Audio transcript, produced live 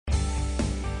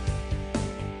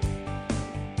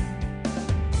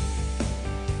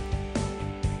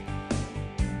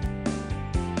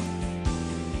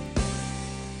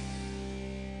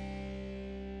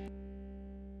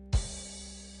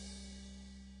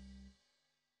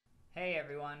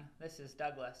everyone, this is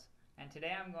Douglas, and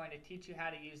today I'm going to teach you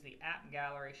how to use the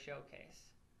AppGallery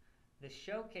Showcase. The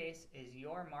Showcase is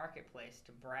your marketplace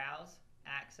to browse,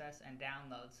 access, and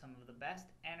download some of the best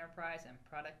enterprise and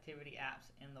productivity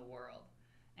apps in the world.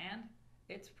 And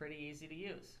it's pretty easy to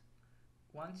use.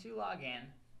 Once you log in,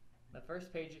 the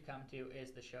first page you come to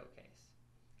is the Showcase.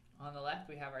 On the left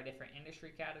we have our different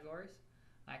industry categories.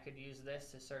 I could use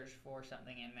this to search for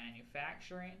something in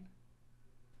manufacturing.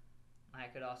 I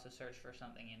could also search for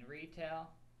something in retail.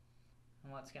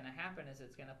 And what's going to happen is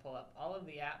it's going to pull up all of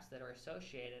the apps that are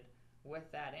associated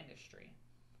with that industry.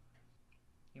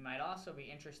 You might also be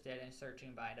interested in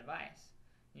searching by device.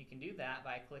 You can do that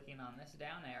by clicking on this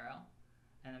down arrow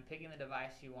and then picking the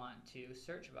device you want to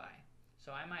search by.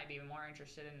 So I might be more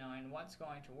interested in knowing what's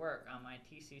going to work on my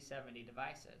TC70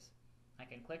 devices. I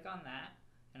can click on that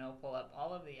and it will pull up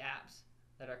all of the apps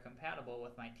that are compatible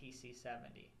with my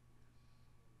TC70.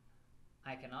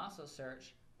 I can also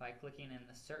search by clicking in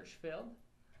the search field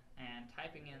and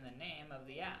typing in the name of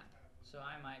the app. So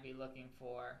I might be looking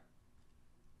for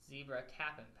Zebra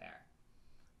Tap and Pair.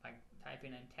 By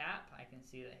typing in tap, I can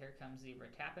see that here comes Zebra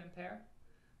Tap and Pair.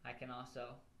 I can also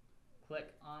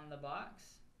click on the box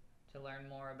to learn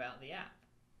more about the app.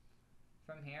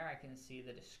 From here I can see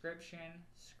the description,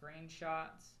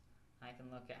 screenshots, I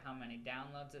can look at how many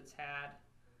downloads it's had,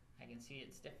 I can see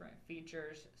its different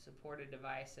features, supported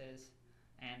devices,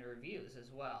 and reviews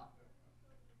as well.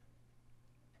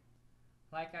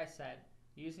 Like I said,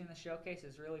 using the Showcase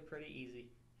is really pretty easy,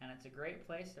 and it's a great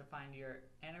place to find your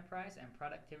enterprise and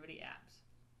productivity apps.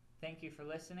 Thank you for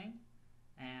listening,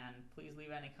 and please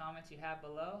leave any comments you have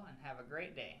below, and have a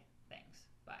great day. Thanks.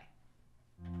 Bye.